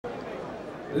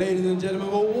Ladies and gentlemen,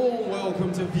 a warm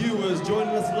welcome to viewers joining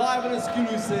us live and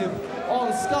exclusive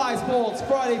on Sky Sports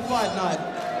Friday Fight Night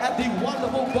at the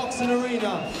wonderful boxing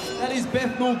arena that is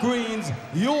Bethnal Green's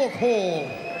York Hall,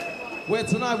 where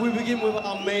tonight we begin with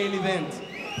our main event.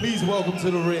 Please welcome to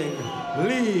the ring,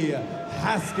 Lee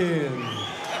Haskins.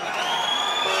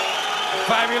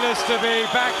 Fabulous to be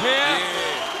back here.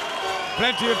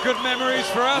 Plenty of good memories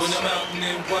for us.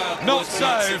 Not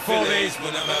so for the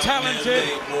talented,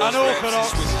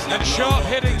 unorthodox and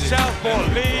sharp-hitting southpaw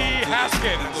Lee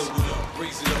Haskins.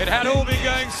 It had all been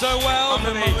going so well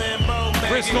for the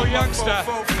Bristol youngster,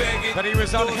 but he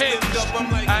was unhinged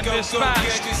and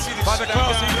dispatched by the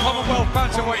classy Commonwealth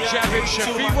Bantamweight champion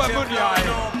Shafiwa Munyai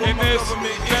in this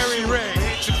very ring.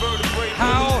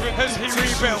 How has he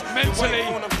rebuilt mentally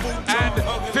and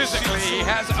physically? He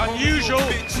has unusual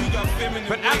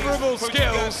but admirable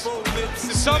skills.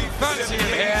 Some fancy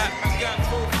him here,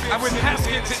 and with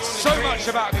Haskins it's so much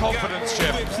about confidence,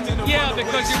 Jim. Yeah,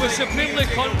 because he was supremely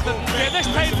confident. Yeah, this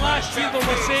time last year they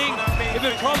were saying he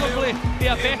would probably be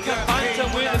a better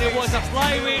bantamweight than he was a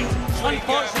flyweight.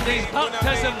 Unfortunately, his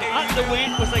baptism at the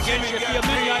weight was against Shafiwa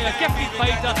Munyai, a gifted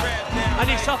fighter, and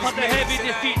he suffered a heavy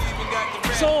defeat.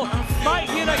 So, back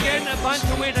here again at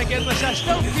bantamweight again, which I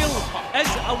still feel is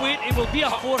a weight he will be a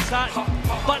force at,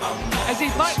 but is he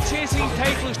back chasing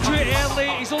titles too early?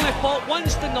 He's only fought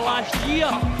once in the last year,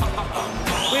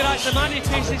 whereas the man he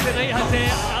faces tonight has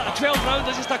a 12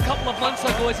 rounder just a couple of months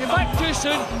ago. Is he back too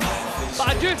soon? But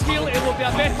I do feel he will be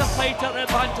a better fighter at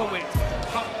bantamweight.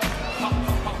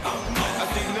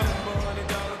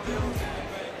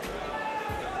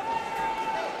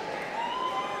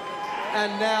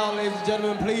 And now, ladies and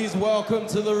gentlemen, please welcome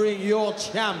to the ring your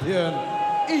champion,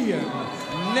 Ian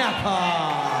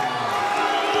Napa.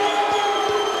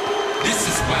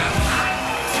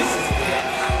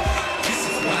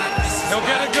 He'll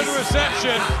get a good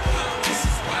reception,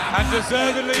 and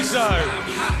deservedly so.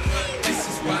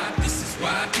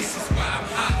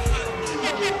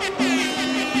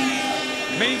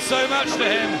 Means so much to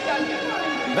him,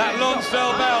 that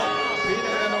Lonsdale belt.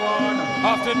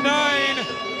 After 9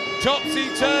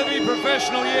 topsy-turvy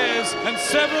professional years and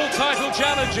several title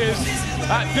challenges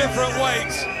at different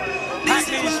weights,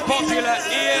 Hackney's popular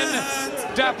Ian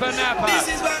Dapper Napa.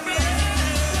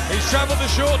 He's travelled the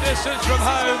short distance from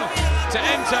home to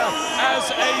enter as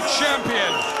a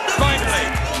champion, finally.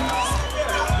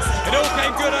 It all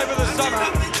came good over the summer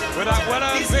with that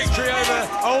well-earned victory over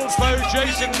old foe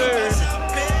Jason Boone.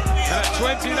 And at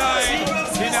 29,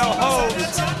 he now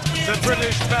holds the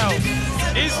British belt.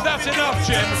 Is that enough,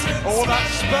 Jim, or will that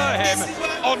spur him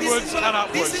onwards and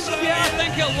upwards? Yeah, I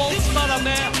think it will spur him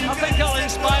there. I think it'll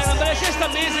inspire him, but it's just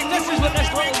amazing. This is what this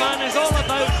little man is all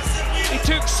about. He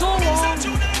took so long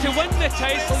to win the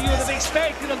title. You would have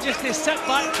expected him just to sit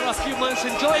back for a few months,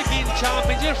 enjoy being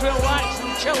champion, just relax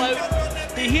and chill out.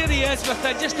 But here he is with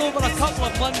just over a couple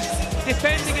of months,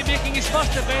 defending and making his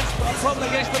first event, probably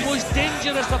against the most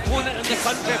dangerous opponent in the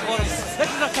country for him. This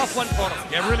is a tough one for him.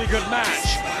 Yeah, really good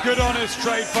match. Good honest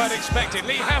trade fight expected.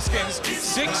 Lee Haskins,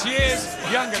 6 years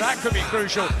younger, that could be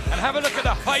crucial. And have a look at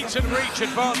the height and reach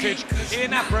advantage.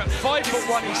 Ian Napa at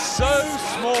 5'1", he's so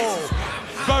small.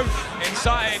 Both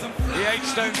inside the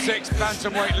 8'6"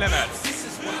 bantamweight limit.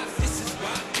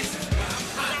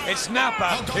 It's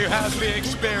Napa who has the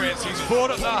experience. He's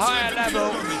fought at the higher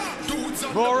level,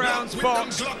 more rounds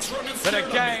boxed, but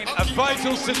again, a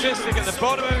vital statistic at the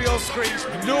bottom of your screens,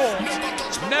 naught.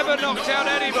 Never knocked out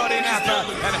anybody, Napa,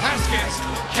 and Haskins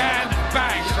can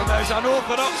bang from those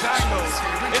unorthodox angles.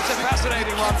 It's a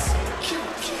fascinating one.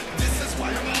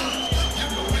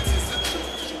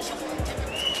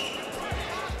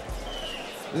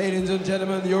 Ladies and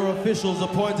gentlemen, your officials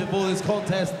appointed for this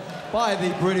contest by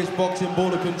the British Boxing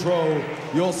Board of Control,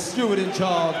 your steward in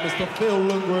charge, Mr. Phil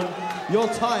Lundgren, your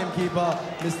timekeeper,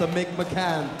 Mr. Mick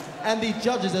McCann, and the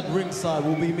judges at ringside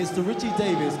will be Mr. Richie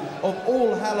Davis of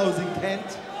All Hallows in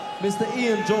Kent, Mr.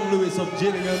 Ian John Lewis of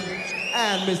Gillingham,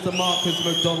 and Mr. Marcus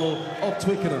McDonald of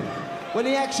Twickenham. When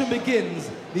the action begins,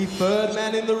 the third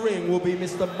man in the ring will be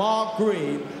Mr. Mark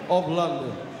Green of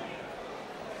London.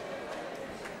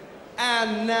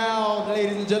 And now,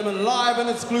 ladies and gentlemen, live and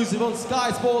exclusive on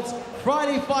Sky Sports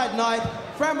Friday Fight Night,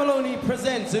 Frank Maloney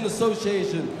presents in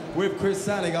association with Chris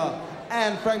Saniga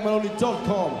and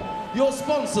FrankMaloney.com. Your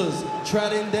sponsors,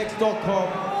 TradIndex.com,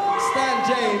 Stan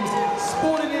James,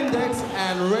 Sporting Index,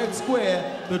 and Red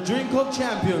Square, the Drink of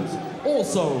Champions.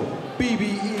 Also,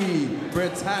 BBE,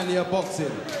 Britannia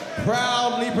Boxing.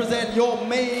 Proudly present your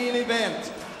main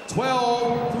event.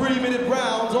 12 3-minute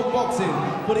rounds of boxing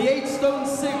for the 8 stone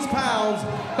 6 pounds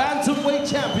Bantamweight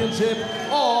Championship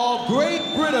of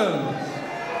Great Britain.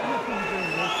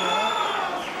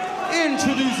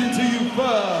 Introducing to you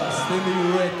first, in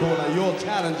the red corner, your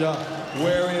challenger,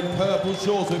 wearing purple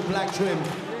shorts with black trim.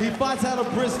 He fights out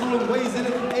of Bristol and weighs in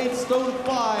at 8 stone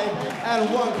 5 and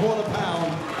 1/4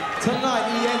 pound. Tonight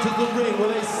he enters the ring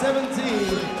with a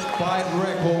 17-fight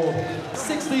record,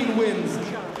 16 wins,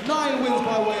 9 wins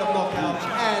by way of knockout,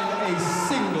 and a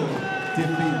single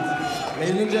defeat.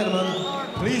 Ladies and gentlemen,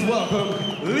 please welcome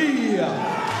Lee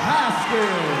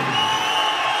Haskins.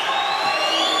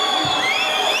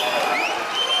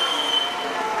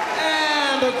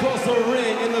 Across the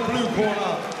ring in the blue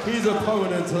corner, his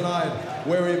opponent tonight,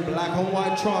 wearing black and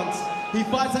white trunks. He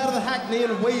fights out of the Hackney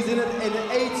and weighs in at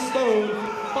 8 stone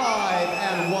 5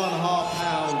 and 1/2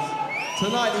 pounds.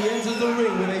 Tonight he enters the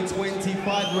ring with a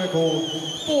 20-fight record,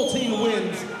 14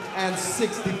 wins and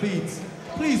 6 defeats.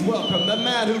 Please welcome the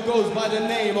man who goes by the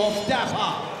name of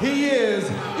Napa. He is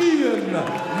Ian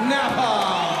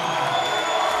Napa.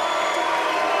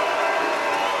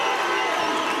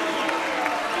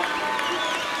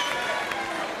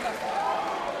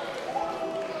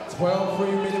 12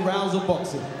 3-minute rounds of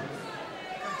boxing.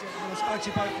 I spoke to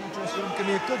you both in the dressing room. Give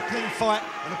me a good, clean fight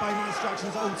and obey my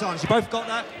instructions at all times. You both got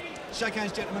that? Shake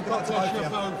hands, gentlemen. Good luck to both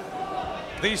of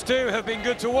you. These two have been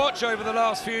good to watch over the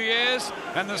last few years,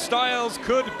 and the styles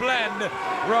could blend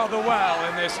rather well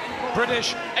in this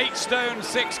British 8 stone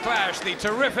 6 clash. The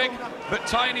terrific but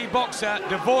tiny boxer,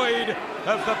 devoid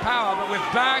of the power, but with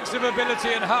bags of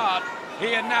ability and heart,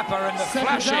 Ian Napa, and the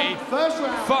flashy,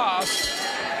 fast,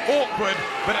 awkward,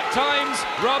 but at times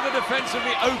rather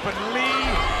defensively open Lee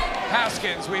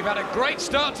Haskins. We've had a great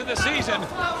start to the season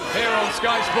here on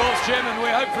Sky Sports, Jim, and we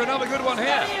hope for another good one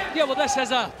here. Yeah, well, this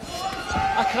is a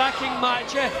cracking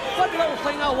match. One little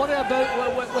thing I worry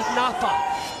about with Napa.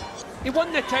 He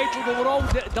won the title, but we're all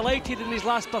delighted in his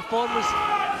last performance.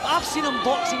 I've seen him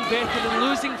boxing better than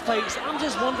losing fights. I'm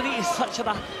just wondering, he's such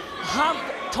a hard,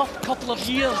 tough couple of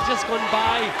years just gone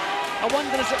by. I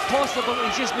wonder, is it possible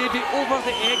he's just maybe over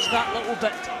the edge that little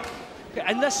bit?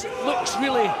 And this looks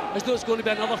really as though it's going to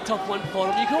be another tough one for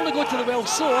him. You can only go to the well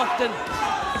so often.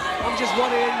 I'm just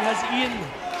worrying, has Ian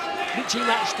reaching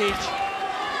that stage?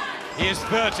 He is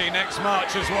 30 next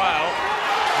March as well,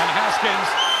 and Haskins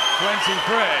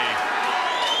 23.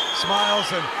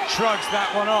 Smiles and shrugs that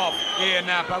one off. Ian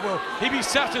Napa, will he be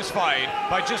satisfied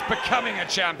by just becoming a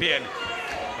champion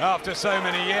after so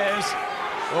many years?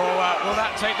 Or will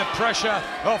that take the pressure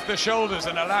off the shoulders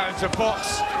and allow him to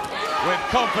box with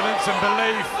confidence and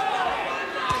belief?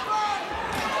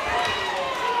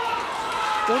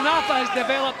 Well, Napa has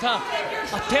developed a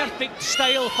perfect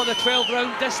style for the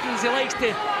 12-round distance. He likes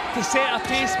to set a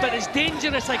pace, but is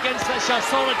dangerous against such a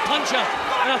solid puncher.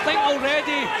 And I think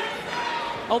already,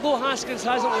 although Haskins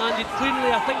hasn't landed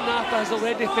cleanly, I think Napa has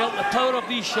already felt the power of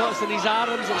these shots in his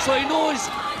arms, and so he knows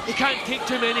he can't take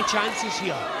too many chances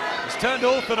here. He's turned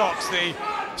orthodox, the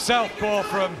southpaw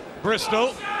from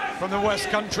Bristol, from the West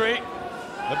Country.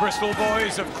 The Bristol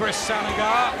boys of Chris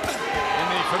Sanagar in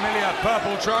the familiar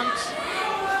purple trunks,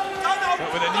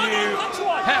 but with a new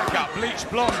haircut, bleached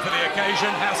blonde for the occasion.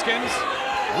 Haskins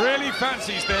really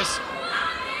fancies this.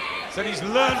 Said he's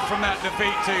learned from that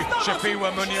defeat to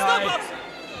Shafiwa Munyai,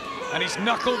 and he's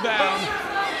knuckled down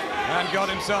and got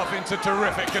himself into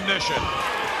terrific condition.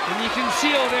 And you can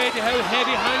see already how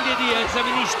heavy-handed he is. I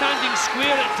mean, he's standing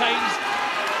square at times,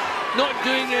 not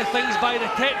doing things by the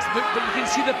textbook, but you can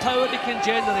see the power he can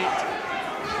generate.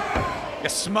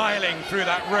 He's smiling through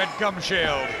that red gum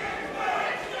shield.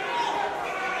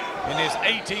 In his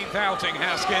 18th outing,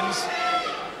 Haskins.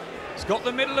 He's got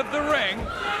the middle of the ring,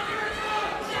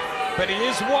 but he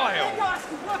is wild.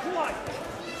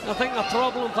 I think the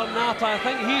problem for Napa, I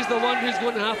think he's the one who's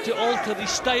going to have to alter his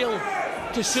style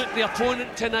to suit the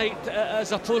opponent tonight,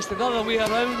 as opposed to the other way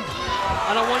around.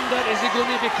 And I wonder, is he going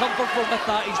to be comfortable with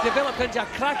that? He's developed into a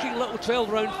cracking little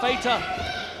 12-round fighter,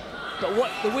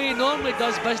 but the way he normally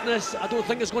does business, I don't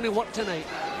think it's going to work tonight.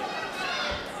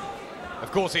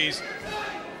 Of course, he's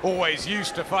always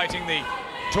used to fighting the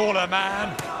taller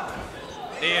man,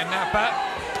 Ian Napa,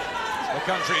 the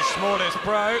country's smallest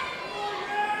pro.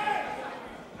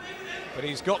 But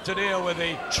he's got to deal with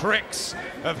the tricks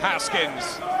of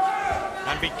Haskins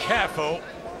and be careful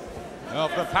of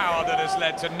the power that has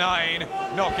led to 9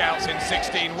 knockouts in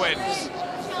 16 wins.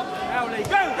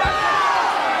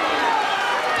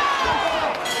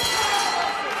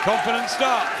 Confident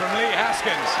start from Lee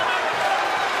Haskins.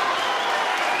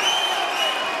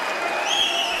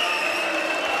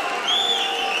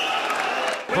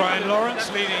 Brian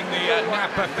Lawrence leading the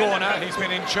Napa corner. He's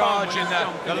been in charge in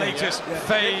the latest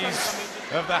phase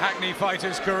of the Hackney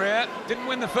fighter's career. Didn't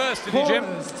win the first, did he, Jim?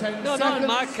 No, not on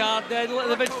my card. They've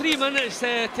had 3 minutes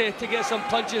to get some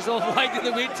punches off. Why did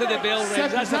they wait till the bell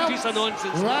rings? That's a piece of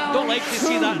nonsense. Don't like to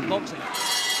see that in boxing.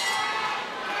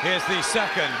 Here's the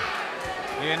second.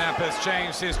 Ian Napa's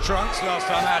changed his trunks. Last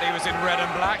time out he was in red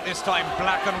and black, this time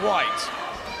black and white.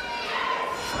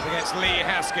 Up against Lee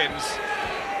Haskins,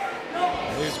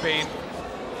 who's been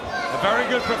a very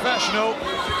good professional,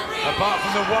 apart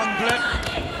from the one blip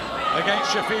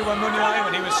against Shafiwa Munyai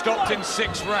when he was stopped in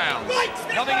 6 rounds.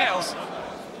 Nothing else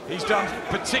he's done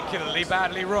particularly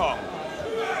badly wrong.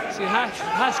 See,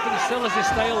 Haskins still has his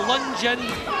style, lunge in.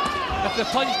 If the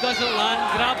punch doesn't land,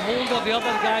 grab hold of the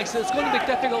other guy, so it's going to be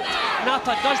difficult.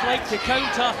 Napa does like to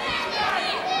counter,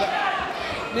 but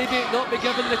maybe not be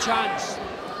given the chance.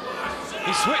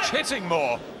 He's switch hitting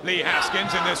more, Lee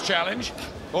Haskins, in this challenge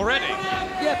already.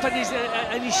 Yep,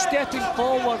 and he's stepping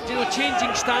forward, you know,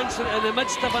 changing stance in the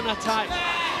midst of an attack.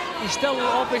 He still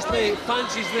obviously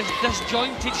fancies this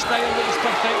disjointed style that he's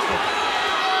perfected.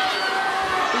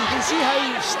 You can see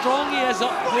how strong he is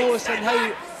up close and how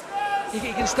he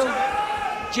can still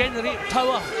generate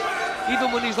power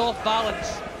even when he's off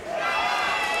balance.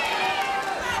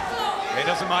 He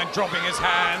doesn't mind dropping his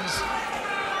hands,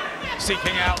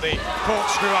 seeking out the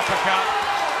corkscrew uppercut.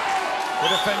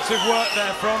 Good offensive work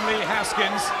there from Lee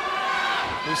Haskins,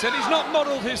 who said he's not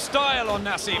modelled his style on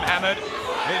Naseem Hamed.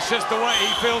 It's just the way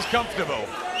he feels comfortable.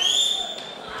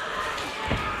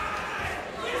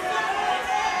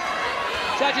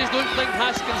 I just don't think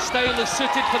Haskins' style is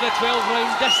suited for the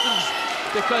 12-round distance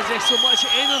because there's so much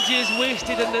energy is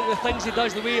wasted in the things he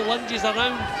does, the way he lunges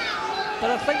around. But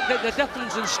I think that the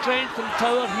difference in strength and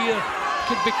power here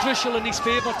could be crucial in his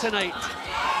favour tonight.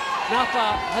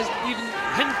 Napa hasn't even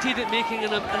hinted at making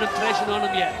an impression on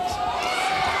him yet.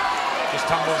 Just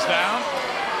tumbles down,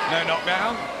 no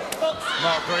knockdown.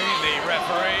 Mark Green, the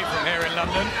referee from here in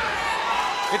London.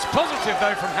 It's positive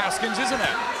though from Haskins, isn't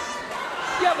it?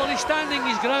 Yeah, well, he's standing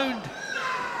his ground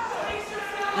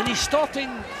and he's stopping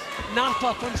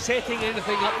Napa from setting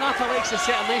anything up. Napa likes to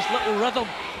set a nice little rhythm,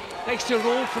 likes to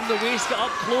roll from the waist, get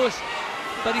up close,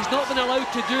 but he's not been allowed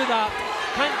to do that.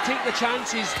 Can't take the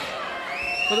chances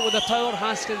with the power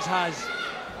Haskins has.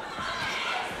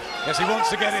 Yes, he wants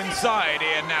to get inside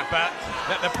Ian Napa,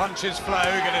 let the punches flow,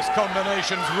 get his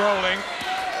combinations rolling.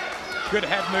 Good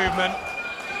head movement,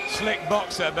 slick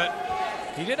boxer, but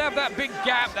he did have that big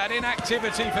gap, that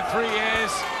inactivity for 3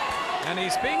 years, and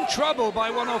he's being troubled by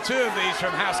 1 or 2 of these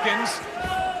from Haskins,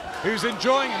 who's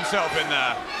enjoying himself in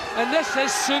there. And this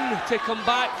is soon to come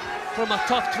back from a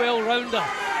tough 12-rounder.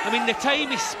 I mean, the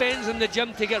time he spends in the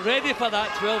gym to get ready for that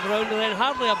 12-rounder, then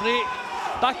hardly a break.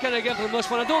 Back in again from this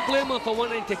one. I don't blame him for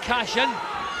wanting to cash in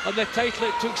on the title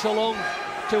it took so long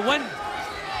to win.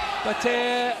 But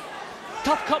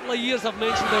tough couple of years I've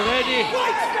mentioned already.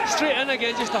 Straight in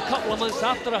again just a couple of months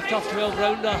after a tough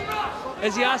 12-rounder.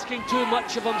 Is he asking too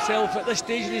much of himself at this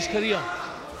stage in his career?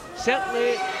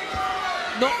 Certainly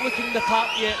not looking the part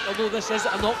yet, although this is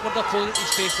an awkward opponent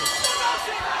he's facing.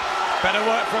 Better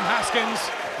work from Haskins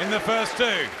in the first 2.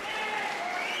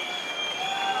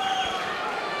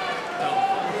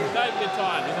 Take the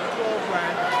time, it's a 12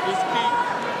 round, just keep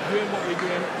doing what we're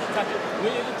doing. When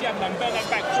you're the jab man, bend that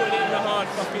back foot in the hard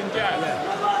fucking jab.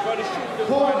 Got to shoot the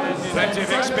one. Plenty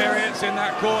of experience in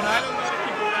that corner.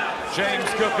 James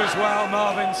Cook as well,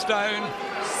 Marvin Stone.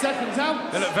 Seconds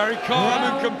out. They look very calm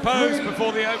and composed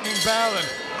before the opening bell, and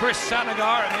Chris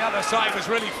Sanagar on the other side was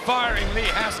really firing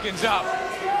Lee Haskins up,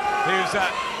 who's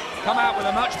come out with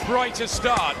a much brighter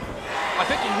start. I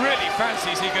think he really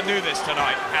fancies he can do this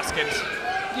tonight, Haskins.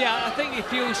 Yeah, I think he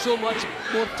feels so much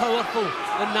more powerful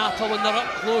than Napa when they're up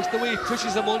close, the way he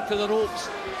pushes them onto the ropes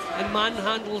and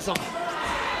manhandles them.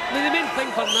 I mean, the main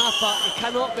thing for Napa, he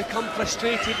cannot become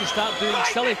frustrated and start doing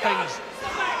silly things,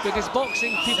 because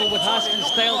boxing people with Haskins'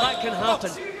 style, that can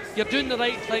happen. You're doing the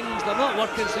right things, they're not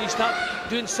working, so you start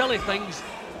doing silly things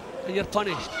and you're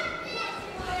punished.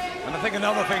 And I think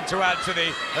another thing to add to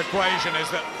the equation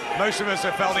is that most of us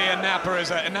have felt Ian Napa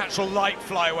as a natural light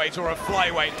flyweight or a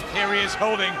flyweight. Here he is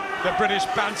holding the British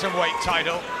Bantamweight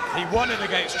title. He won it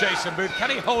against Jason Booth.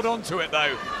 Can he hold on to it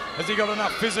though? Has he got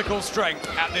enough physical strength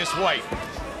at this weight?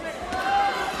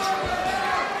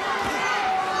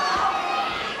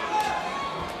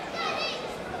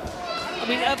 I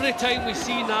mean, every time we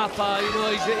see Napa, you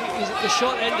know, he's at the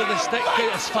short end of the stick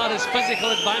as far as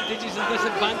physical advantages and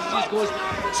disadvantages goes.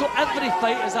 So every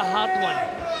fight is a hard one.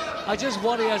 I just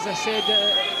worry, as I said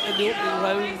in the opening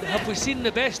round, have we seen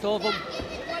the best of him?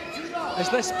 Is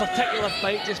this particular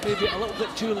fight just maybe a little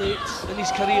bit too late in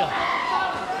his career?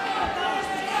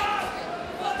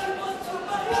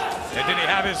 Did he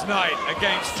have his night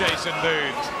against Jason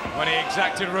Booth when he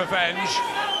exacted revenge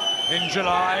in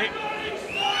July?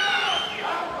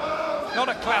 Not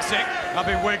a classic up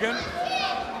in Wigan.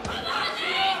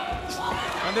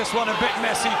 And this one a bit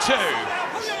messy too.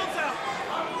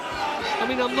 I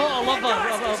mean, I'm not a lover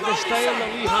of the style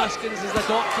that Lee Haskins has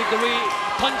adopted, the way he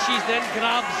punches then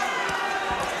grabs.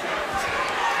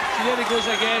 So there he goes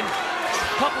again.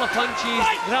 Couple of punches,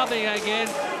 grabbing again.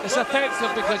 It's effective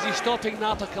because he's stopping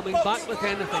Napa coming back with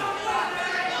anything.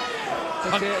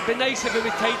 But it'd be nice if we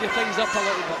would tidy things up a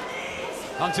little bit.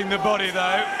 Hunting the body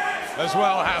though, as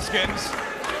well, Haskins.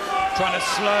 Trying to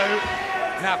slow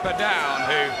Napa down,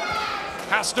 who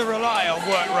has to rely on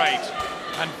work rate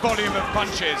and volume of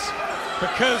punches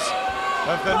because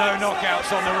of the no knockouts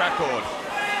on the record.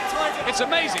 It's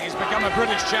amazing he's become a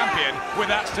British champion with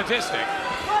that statistic.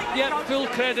 Yeah, full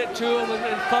credit to him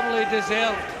and thoroughly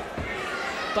deserved.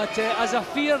 But as I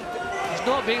feared, he's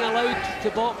not being allowed to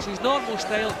box his normal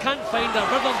style, can't find a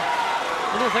rhythm.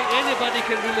 I don't think anybody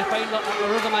can really find a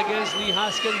rhythm against Lee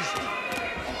Haskins.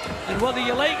 And whether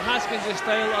you like Haskins'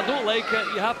 style or don't like it,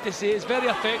 you have to say it's very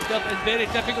effective and very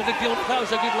difficult to deal with. That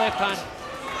was a good left hand.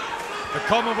 The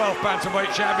Commonwealth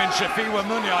Bantamweight champion Shafiwa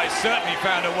Munyai certainly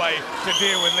found a way to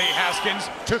deal with Lee Haskins,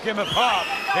 took him apart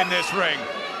in this ring.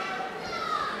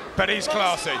 But he's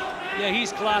classy. Yeah,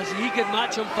 he's classy. He can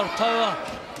match him for power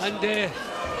and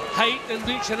height and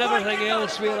reach and everything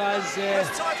else, whereas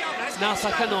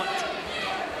Napa cannot.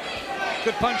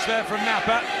 Good punch there from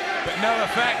Napa, but no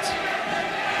effect.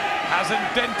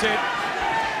 Hasn't dented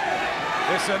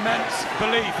this immense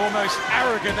belief, almost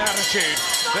arrogant attitude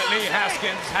that Lee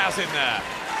Haskins has in there.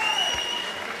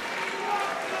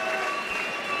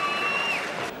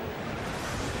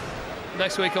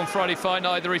 Next week on Friday Fight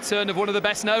Night, the return of one of the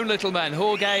best-known little men,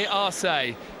 Jorge Arce,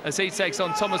 as he takes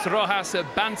on Thomas Rojas at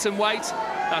Bantamweight.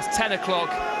 That's 10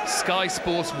 o'clock, Sky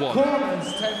Sports 1.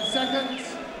 Corners, 10 seconds.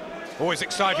 Always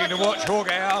exciting to watch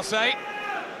Jorge Arce,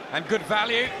 and good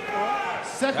value.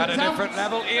 At a different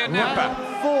level, Ian Napa.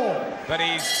 But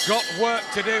he's got work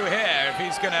to do here if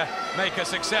he's going to make a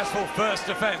successful first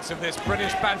defence of this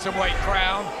British Bantamweight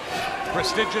crown.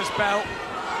 Prestigious belt.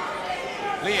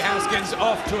 Lee Haskins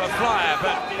off to a flyer,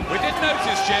 but we did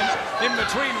notice, Jim, in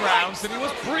between rounds that he was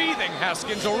breathing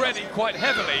Haskins already quite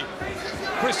heavily.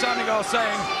 Chris Sanigar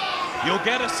saying, you'll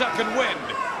get a second wind.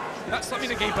 That's something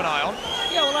to keep an eye on.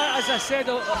 Yeah, well, as I said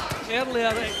earlier,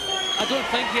 I don't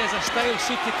think he has a style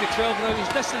suited to 12 rounds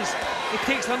distance. He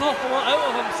takes an awful lot out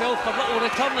of himself for little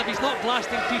return. If he's not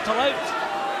blasting people out,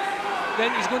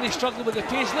 then he's going to struggle with the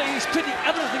pace. Look, he's putting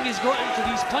everything he's got into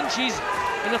these punches,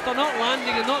 and if they're not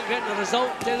landing and not getting a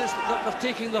result, then they're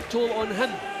taking their toll on him.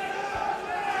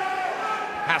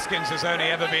 Haskins has only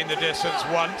ever been the distance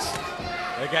once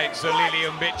against Zolili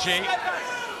Umbici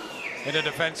in a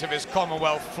defence of his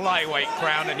Commonwealth flyweight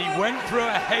crown, and he went through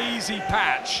a hazy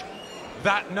patch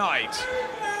that night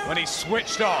when he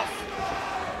switched off.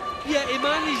 Yeah, he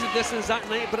managed the distance that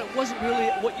night, but it wasn't really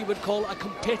what you would call a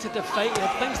competitive fight. He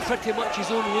had things pretty much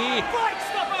his own way.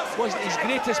 It wasn't his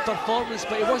greatest performance,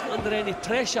 but he wasn't under any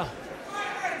pressure.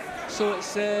 So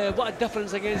it's what a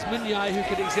difference against Munyai, who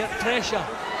could exert pressure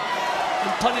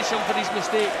and punish him for his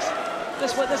mistakes.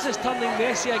 This is turning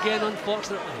messy again,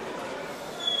 unfortunately.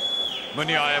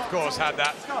 Munyai, of course, had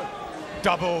that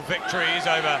double victories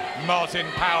over Martin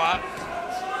Power.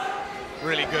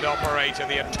 Really good operator,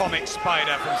 the atomic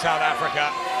spider from South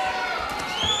Africa.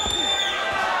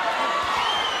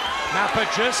 Napa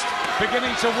just beginning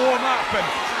to warm up and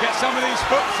get some of these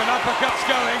hooks and uppercuts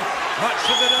going, much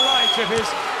to the delight of his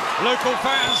local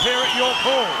fans here at York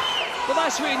Hall. Well,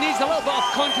 that's what he needs, a little bit of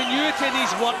continuity in his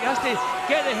work. He has to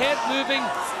get the head moving,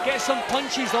 get some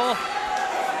punches off,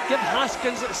 give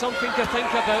Haskins something to think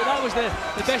about. That was the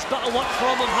best bit of work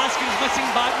from him. Haskins missing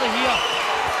badly here.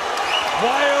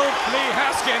 Wild Lee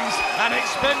Haskins and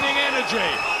expending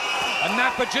energy. And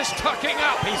Napa just tucking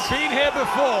up. He's been here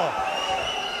before.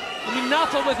 I mean,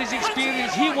 Napa, with his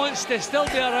experience, he wants to still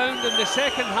be around in the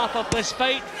second half of this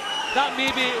fight. That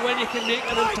may be when he can make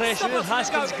an impression. If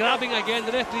Haskins grabbing again,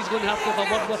 the referee's going to have to have a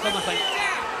word with him, I think.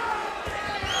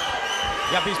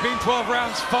 Yep, he's been 12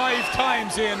 rounds 5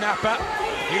 times, Ian Napa.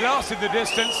 He lasted the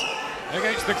distance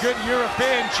against the good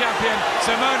European champion,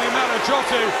 Simone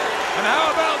Malagiotu. And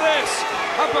how about this?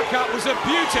 Uppercut was a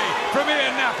beauty from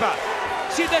Ian Napa.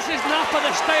 See, this is Napa,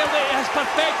 the style that he has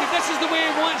perfected. This is the way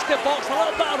he wants to box, a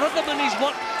little bit of rhythm in his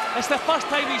work. It's the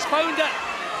first time he's found it.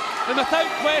 And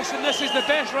without question, this is the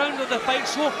best round of the fight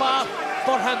so far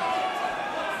for him.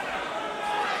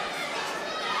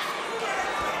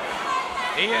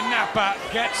 Ian Napa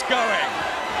gets going.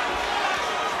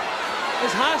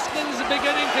 Is Haskins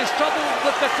beginning to struggle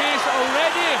with the pace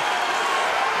already?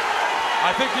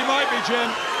 I think he might be, Jim.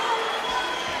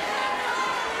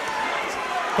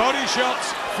 Body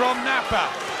shots from Napa.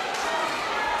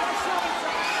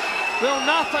 Well,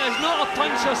 Napa is not a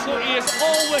puncher, so he is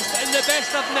always in the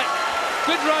best of nick.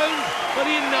 Good round for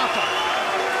Ian Napa.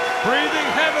 Breathing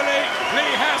heavily,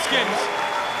 Lee Haskins.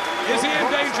 Is he in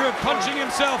danger of punching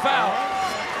himself out?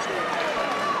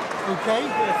 Okay,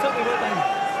 sit me down.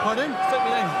 Pardon? Sit me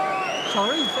down.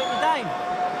 Sorry? Sit me down.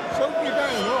 Sit me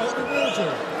down, all right, we will do.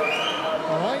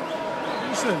 All right?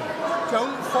 Listen,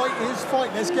 don't fight his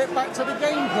fight. Let's get back to the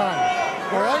game plan.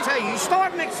 All right? I tell you,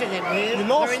 start mixing it with. You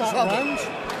lost that round.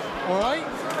 All right?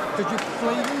 Did you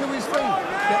play into his thing?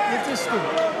 Get the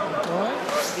distance. All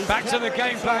right? Back to the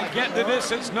game plan, get the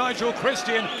distance. Nigel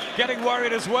Christian getting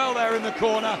worried as well there in the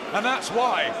corner, and that's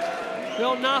why.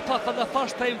 Well, Napa for the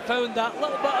first time found that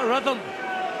little bit of rhythm,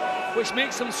 which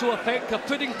makes him so effective,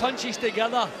 putting punches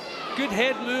together, good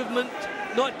head movement,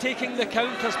 not taking the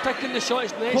counters, picking the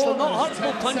shots next. They're not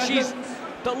hurtful punches,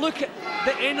 but look at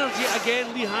the energy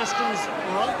again Lee Haskins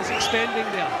is expending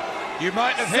there. You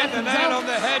might have hit the nail on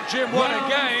the head, Jim. One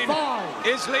again.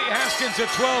 Is Lee Haskins a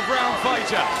 12-round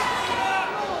fighter?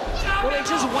 Well, it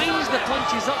just winds the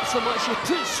punches up so much. He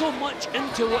puts so much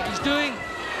into what he's doing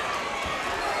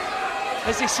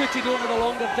as he suited over the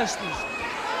longer distance.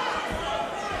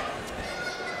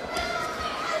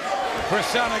 Chris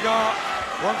Sanagar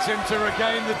wants him to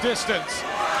regain the distance.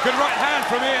 Good right hand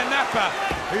from Ian Napa,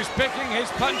 who's picking his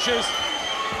punches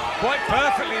quite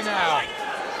perfectly now.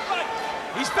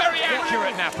 He's very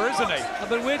accurate, Napa, isn't he? I've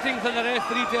been waiting for the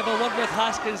referee to have a word with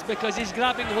Haskins because he's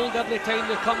grabbing hold every time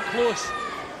they come close.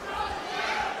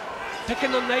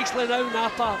 Picking them nicely now,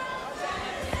 Napa.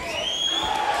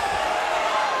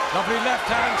 Lovely left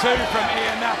hand too from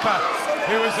Ian Napa,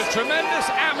 who is a tremendous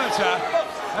amateur,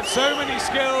 had so many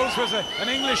skills, was an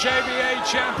English ABA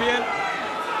champion,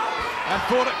 and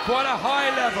fought at quite a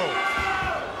high level.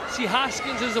 See,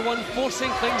 Haskins is the one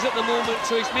forcing things at the moment,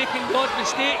 so he's making the odd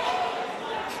mistake.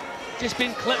 Just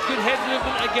been clipped, good head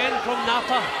movement again from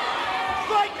Napa.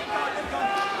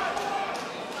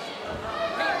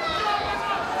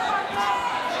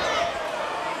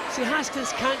 See,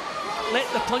 Haskins can't let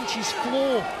the punches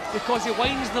flow because he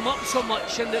winds them up so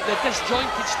much, and the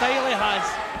disjointed style he has.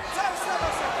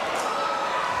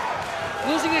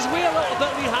 Losing his way a little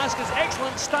bit, Lee Haskins.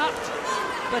 Excellent start,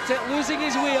 but losing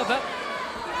his way a bit.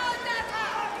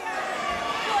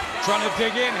 Trying to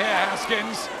dig in here,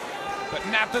 Haskins, but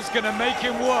Napa's going to make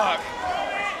him work.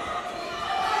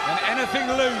 And anything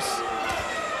loose,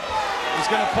 he's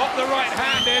going to pop the right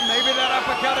hand in, maybe that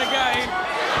uppercut again.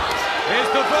 Here's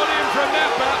the volume from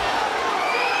Napa.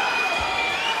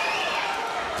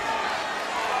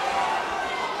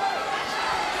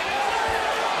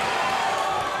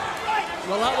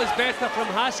 Well, that was better from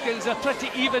Haskins, a pretty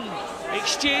even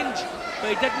exchange, but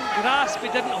he didn't grasp, he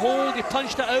didn't hold, he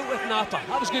punched it out with Napa.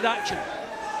 That was good action.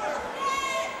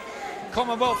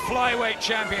 Commonwealth flyweight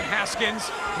champion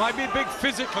Haskins might be big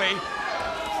physically,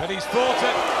 but he's fought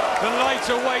at the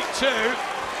lighter weight too.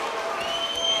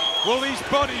 Will these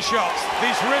body shots,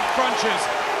 these rib crunches,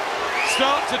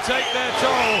 start to take their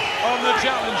toll on the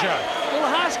challenger? Well,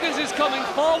 Haskins is coming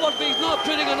forward, but he's not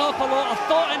putting an awful lot of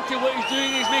thought into what he's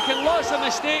doing. He's making lots of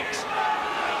mistakes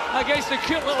against the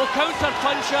cute little counter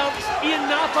puncher. Ian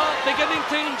Napa beginning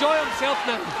to enjoy himself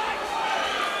now.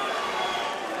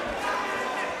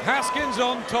 Haskins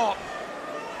on top.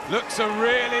 Looks a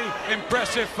really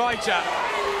impressive fighter.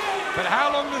 But how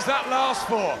long does that last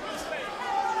for?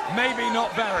 Maybe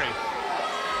not very.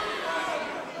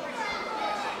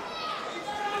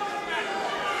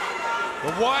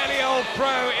 The wily old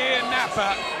pro Ian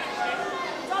Napa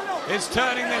is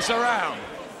turning this around.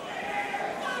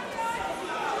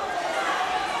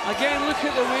 Again, look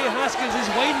at the way Haskins is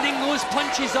winding those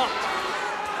punches up.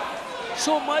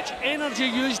 So much energy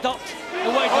used up.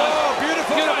 Oh,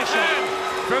 beautiful right hand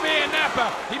from Ian Napa.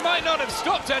 He might not have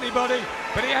stopped anybody,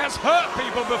 but he has hurt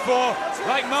people before,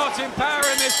 like Martin Power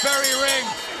in this very ring.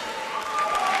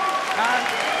 And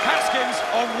Haskins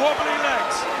on wobbly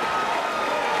legs.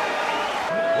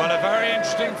 Well, a very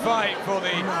interesting fight for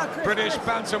the British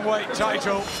Bantamweight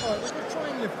title.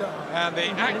 And the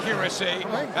accuracy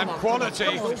and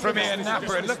quality from Ian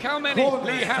Napa. And look how many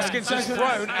Lee Haskins has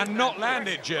thrown and not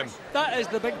landed, Jim. That is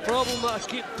the big problem that I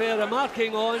keep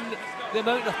remarking on, the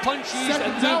amount of punches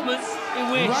and movement he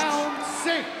wastes. Round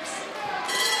 6.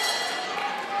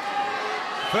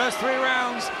 First 3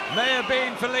 rounds may have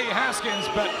been for Lee Haskins,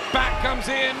 but back comes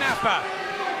Ian Napa.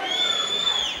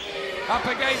 Up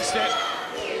against it.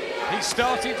 He's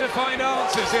starting to find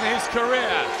answers in his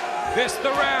career. this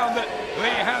the round that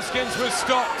Lee Haskins was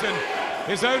stopped and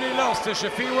his only loss to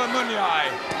Shafiwa Munyai.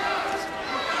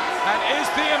 And is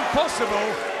the impossible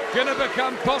going to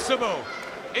become possible?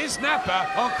 Is Napa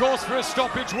on course for a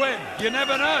stoppage win? You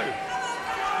never know.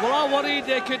 Well, I worried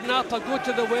could Napa go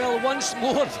to the well once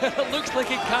more. It looks like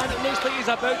he can. It looks like he's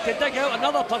about to dig out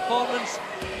another performance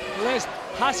unless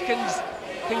Haskins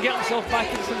can get himself back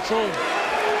in control.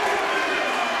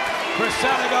 Chris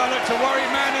Sanagar looked a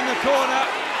worried man in the corner.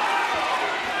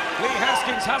 Lee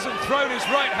Haskins hasn't thrown his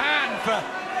right hand for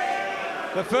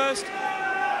the first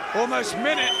almost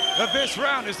minute of this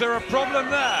round. Is there a problem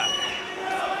there?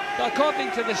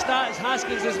 According to the stats,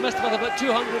 Haskins has missed with about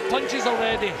 200 punches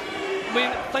already. I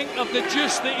mean, think of the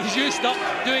juice that he's used up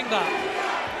doing that.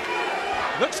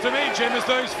 Looks to me, Jim, as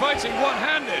though he's fighting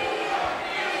one-handed.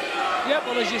 Yep,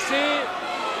 well, as you say,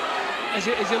 is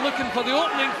he looking for the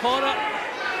opening for it,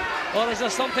 or is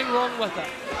there something wrong with it?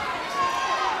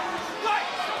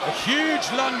 A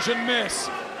huge lunge and miss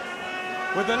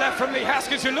with the left from Lee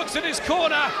Haskins, who looks at his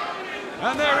corner,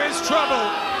 and there is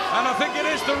trouble, and I think it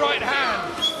is the right hand,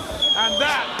 and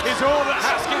that is all that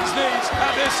Haskins needs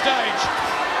at this stage.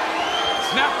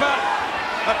 Napa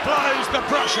applies the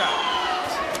pressure.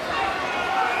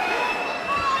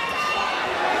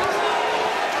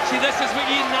 See, this is what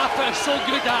Ian Napa is so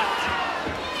good at.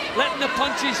 Letting the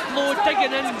punches flow,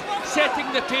 digging in, setting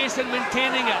the pace and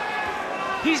maintaining it.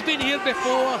 He's been here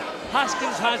before,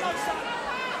 Haskins hasn't.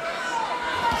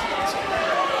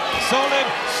 Solid,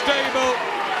 stable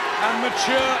and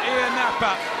mature Ian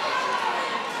Napa.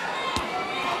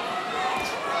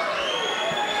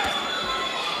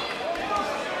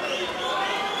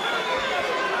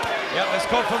 Yep, there's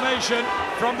confirmation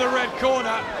from the red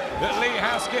corner that Lee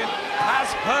Haskins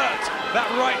has hurt that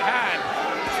right hand.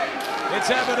 It's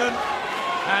evident,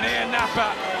 and Ian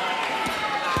Napa,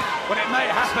 but it may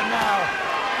happen now,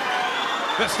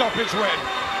 the stoppage win.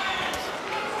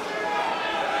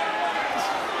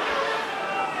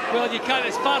 Well, you can't,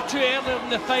 it's far too early in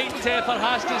the fight for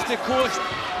Haskins to coast.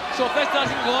 So if this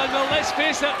doesn't go on, well, let's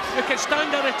face it, we can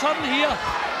stand a return here.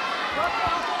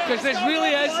 Because this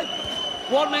really is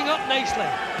warming up nicely.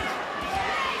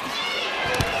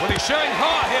 Well, he's showing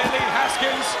heart here, Lee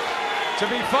Haskins, to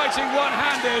be fighting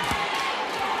one-handed.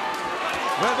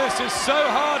 Well, this is so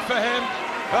hard for him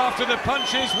after the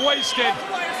punches wasted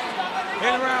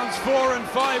in rounds 4 and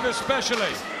 5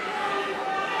 especially.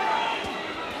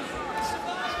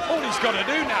 All he's got to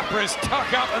do, Napa, is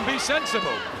tuck up and be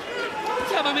sensible.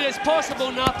 Yeah, I mean, it's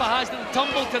possible Napa hasn't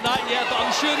tumbled to that yet, but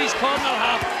I'm sure his corner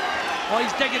half, oh,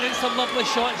 he's digging in some lovely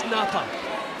shots, Napa.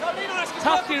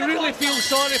 Have to really feel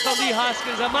sorry for Lee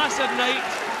Haskins, a massive night,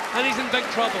 and he's in big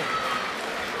trouble.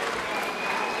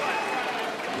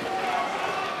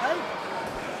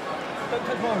 Don't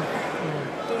touch mine.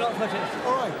 Do not touch it.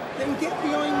 All right, then get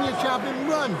behind your jab and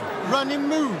run. Run and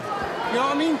move. You know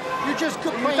what I mean? You just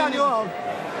could play down your arm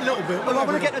a little bit. Well, I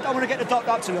want to get the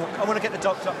doctor to look. I want to get the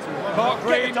doctor up to look. Mark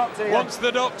Green wants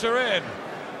the doctor in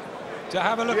to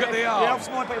have a look at the arm. Yeah, it's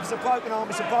my, but if it's a broken arm,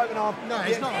 it's a broken arm. No,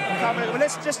 it's not a broken arm. Well,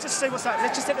 let's just see what's happening.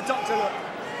 Let's just get the doctor look.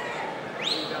 I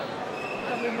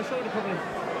can't move my shoulder probably.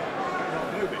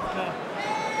 Not move it. No.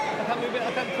 I can't move it.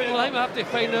 I can't put it. Well, I think we have to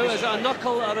find out, is it a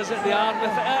knuckle or is it the arm?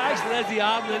 If it actually is the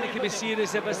arm, then it can be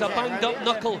serious. If it's a banged up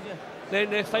knuckle, then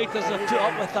the fighters have put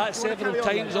up with that several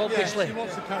times, obviously. Yeah, she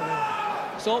wants to carry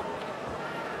on. So,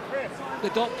 the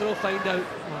doctor will find out.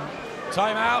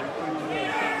 Time out,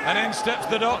 and in steps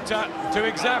the doctor to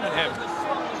examine him.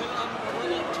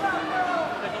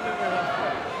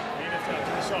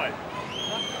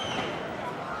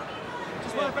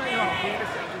 Just one bang up.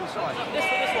 This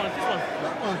one.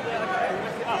 That one.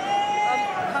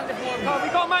 We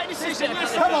got to make a decision.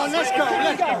 Come on, let's go.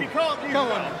 Come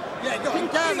on. Yeah, go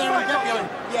down there and get behind.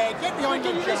 Yeah, get behind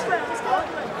the jab.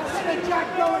 Let the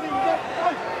jab go and get.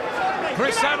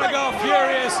 Chris Sanagar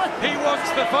furious. He wants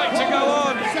the fight to go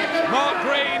on. Mark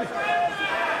Green,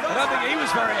 I don't think he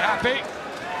was very happy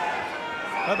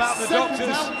about the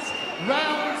doctor's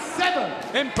round 7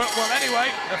 input. Well, anyway,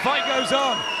 the fight goes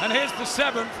on, and here's the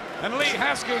 7th, and Lee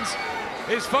Haskins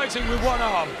is fighting with one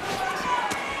arm.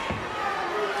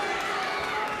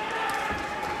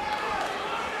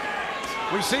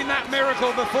 We've seen that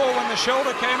miracle before when the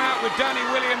shoulder came out with Danny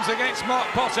Williams against Mark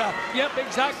Potter. Yep,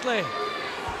 exactly.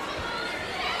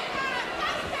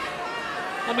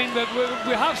 I mean,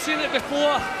 we have seen it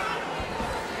before.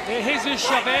 Jesus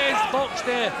Chavez boxed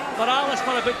Morales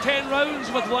for about 10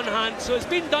 rounds with one hand, so it's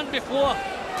been done before.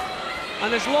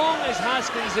 And as long as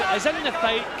Haskins is in the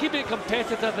fight, keeping it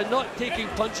competitive and not taking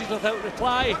punches without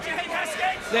reply,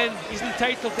 then he's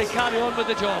entitled to carry on with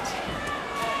the job.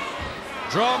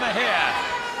 Drama here.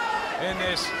 in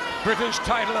this British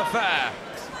title affair,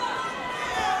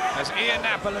 as Ian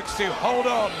Napa looks to hold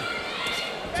on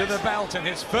to the belt in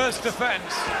his first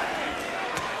defence.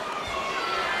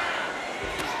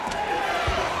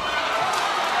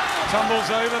 Tumbles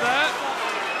over there.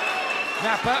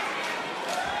 Napa.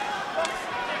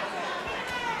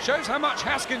 Shows how much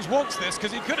Haskins wants this,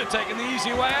 because he could have taken the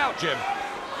easy way out, Jim.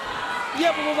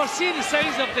 Yeah, but we were seeing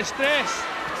signs of distress,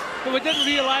 but we didn't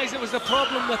realise it was the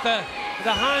problem with the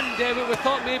hand. We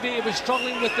thought maybe he was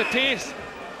struggling with the pace.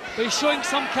 But he's showing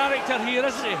some character here,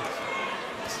 isn't he?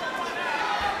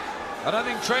 I don't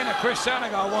think trainer Chris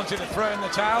Sanigar wanted to throw in the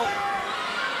towel.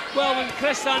 Well, when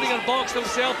Chris Sanigar boxed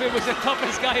himself, he was the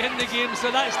toughest guy in the game,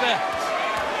 so that's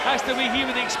the way he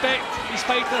would expect his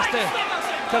fighters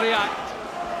to react.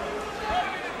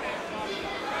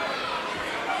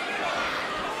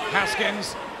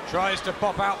 Haskins tries to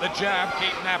pop out the jab,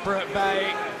 keep Napa at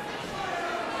bay.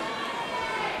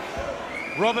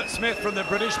 Robert Smith from the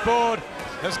British board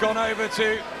has gone over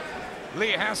to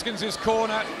Lee Haskins'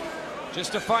 corner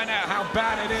just to find out how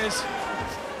bad it is.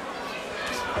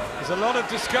 There's a lot of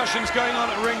discussions going on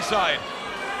at ringside.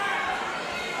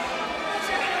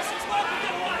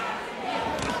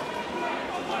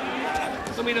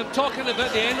 I mean, I'm talking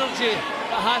about the energy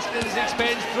that Haskins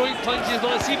expends throwing punches.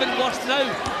 Well, it's even worse now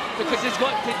because he's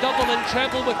got to double and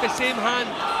treble with the same hand.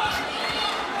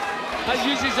 That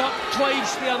uses up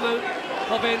twice the amount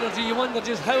of energy. You wonder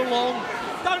just how long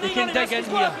he can dig in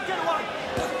here.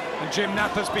 And Jim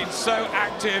Napa's been so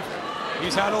active.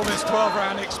 He's had all this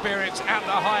 12-round experience at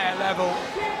the higher level.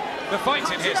 The fight's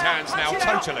in his hands now,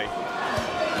 totally.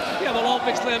 Yeah, well,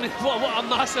 obviously, I mean, what a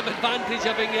massive advantage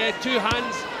having two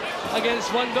hands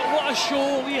against one. But what a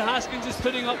show Lee Haskins is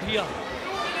putting up here.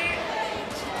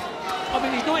 I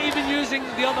mean, he's not even using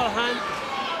the other hand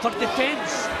for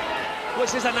defence,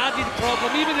 which is an added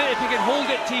problem. Even if he can hold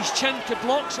it to his chin to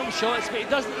block some shots, but he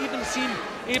doesn't even seem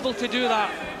able to do that.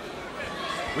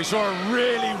 We saw a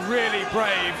really, really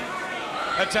brave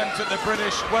attempt at the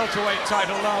British welterweight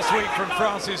title last week from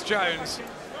Francis Jones.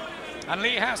 And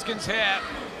Lee Haskins here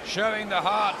showing the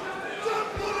heart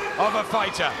of a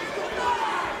fighter.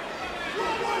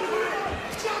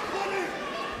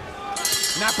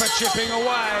 Napa chipping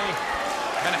away,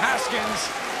 and Haskins,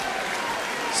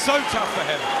 so tough for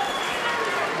him.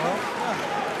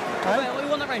 What do you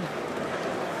want that round?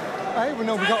 Hey, well,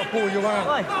 no, we've got to pull your arm.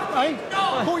 Why? Hey,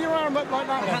 pull your arm up like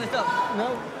that. Hand it up.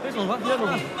 No. This one, what? Yellow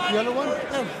one. Yellow one?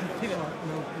 No. Keep it on.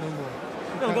 No more.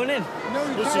 No, I'm going in. No,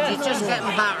 you Listen, can't. you're just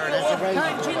getting battered. That's a round.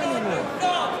 Can't do anymore.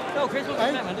 No, Chris, what's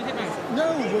that, man? Do it now.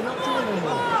 No, we're not doing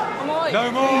anymore. Am I?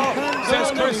 No more, says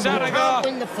Chris You can't Sanigar.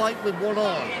 win the fight with one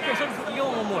arm. Chris, you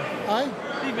want one more? Hey?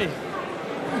 Leave me.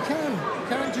 You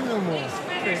can't do no more.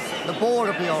 Chris. The board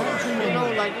will be on us. You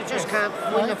know, like, you just can't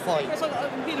win a fight. Chris,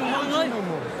 I'm beating one life. No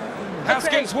more.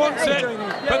 Haskins wants it,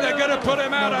 but they're going to put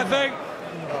him out, I think.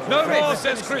 No more,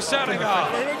 says Chris Sanigar.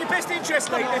 In your best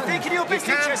interest, mate. They're thinking your best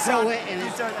interest, son.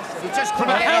 You just From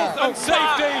a health and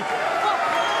safety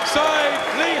side,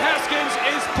 Lee Haskins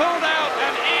is pulled out,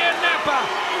 and Ian Napa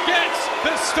gets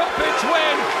the stoppage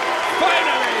win.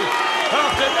 Finally,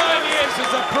 after 9 years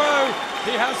as a pro,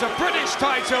 he has a British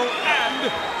title and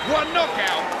one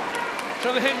knockout.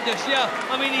 Tremendous, yeah.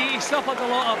 I mean, he suffered a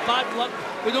lot of bad luck.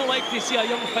 We don't like to see a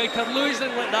young fighter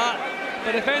losing like that.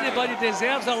 But if anybody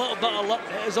deserves a little bit of luck,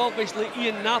 it is obviously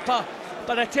Ian Napa.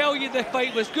 But I tell you, the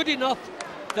fight was good enough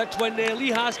that when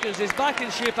Lee Haskins is back in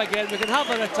shape again, we can have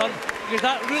a return, because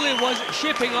that really was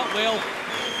shaping up well.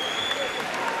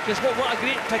 Just what a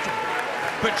great picture.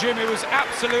 But Jim, it was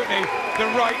absolutely the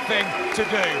right thing to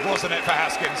do, wasn't it, for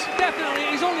Haskins? Definitely.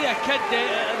 He's only a kid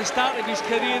at the start of his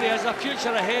career. He has a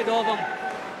future ahead of him.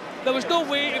 There was no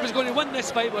way he was going to win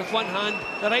this fight with one hand.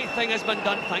 The right thing has been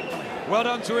done, thankfully. Well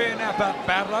done to Ian Napa.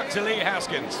 Bad luck to Lee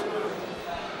Haskins.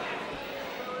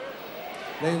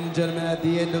 Ladies and gentlemen, at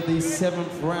the end of the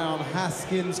 7th round,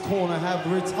 Haskins' corner have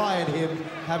retired him,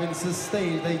 having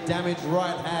sustained a damaged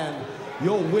right hand.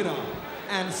 Your winner,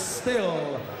 and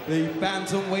still the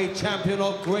Bantamweight champion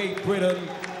of Great Britain,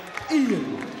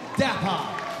 Ian Dapper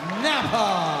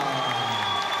Napa.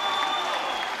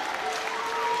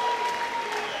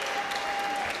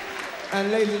 And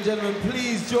ladies and gentlemen,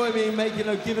 please join me in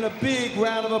giving a big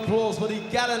round of applause for the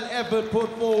gallant effort put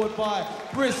forward by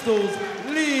Bristol's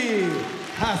Lee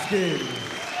Haskins.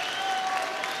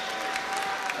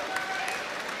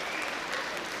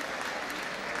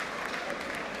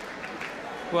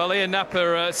 Well, Ian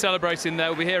Napa celebrating there.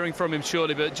 We'll be hearing from him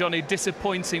shortly, but Johnny,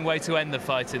 disappointing way to end the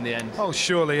fight in the end. Oh,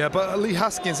 surely, yeah. But Lee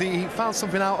Haskins, he found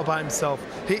something out about himself.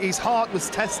 His heart was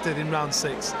tested in round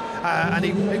 6. and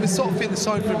he was sort of feeling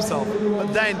sorry for himself.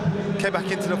 But then came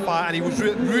back into the fight, and he was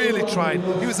really trying.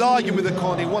 He was arguing with the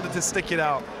corner. He wanted to stick it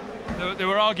out. They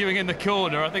were arguing in the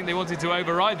corner. I think they wanted to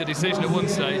override the decision at one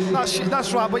stage.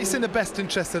 That's right, but it's in the best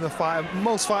interest of the fighter.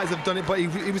 Most fighters have done it, but he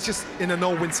was just in a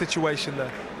no-win situation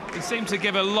there. He seemed to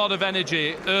give a lot of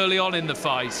energy early on in the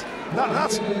fight.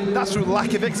 That's through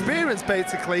lack of experience,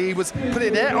 basically. He was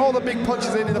putting all the big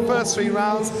punches in the first 3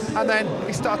 rounds, and then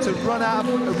he started to run out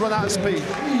of speed.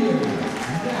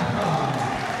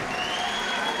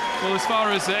 Well, as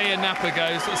far as Ian Napa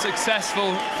goes, a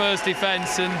successful first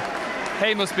defence, and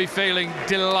he must be feeling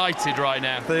delighted right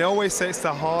now. They always say it's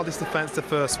the hardest defence, the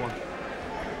first one.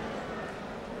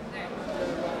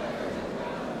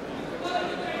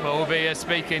 Well, we'll be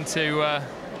speaking to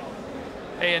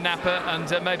Ian Napa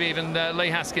and maybe even Lee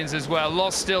Haskins as well.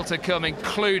 Lots still to come,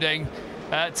 including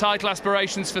title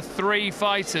aspirations for 3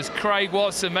 fighters. Craig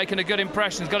Watson making a good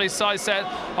impression. He's got his sights set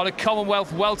on a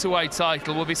Commonwealth welterweight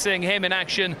title. We'll be seeing him in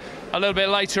action a little bit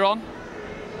later on.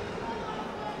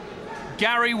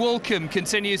 Gary Woolcombe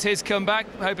continues his comeback,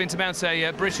 hoping to mount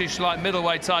a British light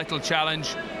middleweight title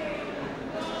challenge.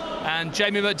 And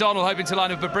Jamie McDonnell hoping to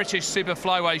line up a British super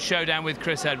flyweight showdown with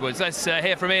Chris Edwards. Let's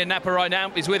hear from Ian Napa right now.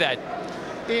 He's with Ed.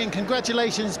 Ian,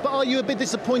 congratulations, but are you a bit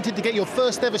disappointed to get your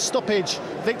first ever stoppage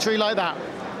victory like that?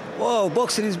 Whoa,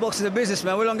 boxing is business,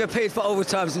 man. We don't get paid for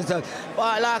overtime sometimes.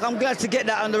 But like, I'm glad to get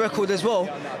that on the record as well.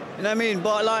 You know what I mean?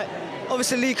 But like,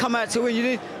 obviously Lee come out to win. You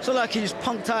know, it's not like he just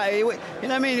punked out. You know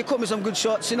what I mean? He caught me some good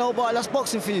shots, you know. But that's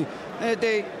boxing for you.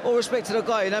 And all respect to the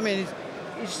guy. You know what I mean?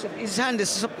 His hand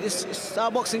is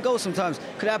how boxing goes sometimes.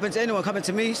 Could happen to anyone, happen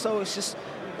to me. So it's just,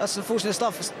 that's unfortunate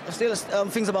stuff. Still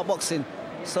things about boxing.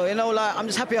 So, you know, like, I'm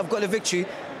just happy I've got the victory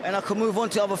and I can move on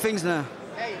to other things now.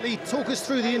 Hey, Lee, talk us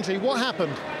through the injury. What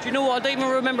happened? Do you know what? I don't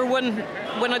even remember when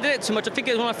I did it too much. I think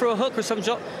it was when I threw a hook or some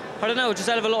shot. I don't know, just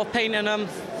out of a lot of pain. And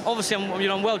obviously,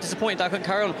 I'm well disappointed that I couldn't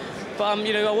carry on. But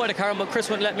you know, I wanted to carry on, but Chris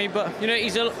wouldn't let me. But you know,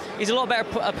 he's a lot better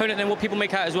opponent than what people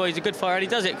make out as well. He's a good fighter, and he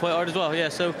does it quite hard as well. Yeah,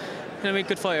 so you know what I mean,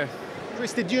 good fighter.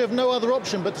 Chris, did you have no other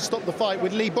option but to stop the fight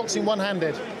with Lee boxing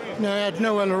one-handed? No, I had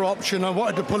no other option. I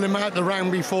wanted to pull him out the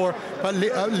round before, but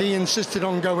Lee insisted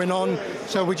on going on,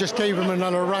 so we just gave him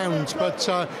another round. But,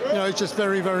 you know, it's just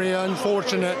very, very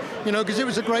unfortunate, you know, because it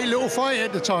was a great little fight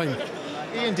at the time.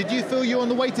 Ian, did you feel you were on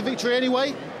the way to victory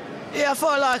anyway? Yeah, I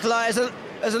felt like as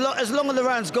long as the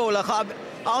rounds go, like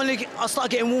I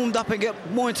start getting warmed up and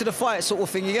get more into the fight sort of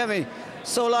thing, you get me?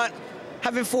 So, like,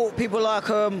 having fought people like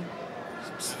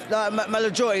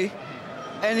Malajoy,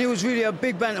 and he was really a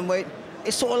big bantamweight,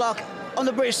 it's sort of like, on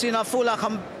the British scene, I feel like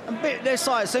I'm a bit their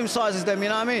size, same size as them, you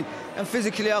know what I mean? And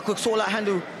physically, I could sort of like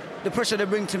handle the pressure they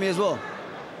bring to me as well.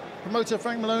 Promoter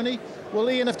Frank Maloney, will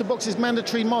Ian have to box his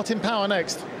mandatory Martin Power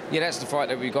next? Yeah, that's the fight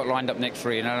that we've got lined up next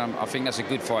for Ian, and I think that's a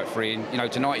good fight for Ian. You know,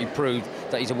 tonight he proved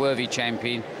that he's a worthy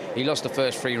champion. He lost the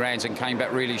first 3 rounds and came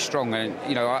back really strong, and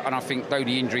you know, and I think though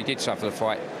the injury did suffer the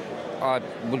fight, I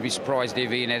would be surprised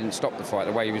if Ian hadn't stopped the fight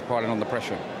the way he was piling on the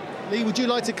pressure. Lee, would you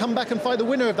like to come back and fight the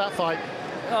winner of that fight?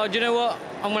 Oh, do you know what?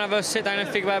 I'm going to have a sit down and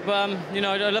think about it, but, you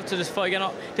know, I'd love to just fight again.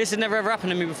 This has never ever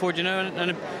happened to me before, do you know,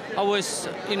 and I was,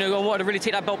 you know, I wanted to really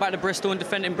take that belt back to Bristol and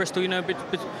defend it in Bristol, you know,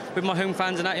 with my home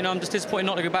fans and that, you know, I'm just disappointed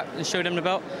not to go back and show them the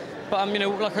belt. But, you know,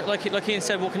 like Ian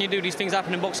said, what can you do? These things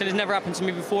happen in boxing. It's never happened to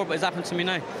me before, but it's happened to me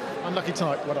now. Unlucky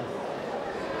tonight, well done.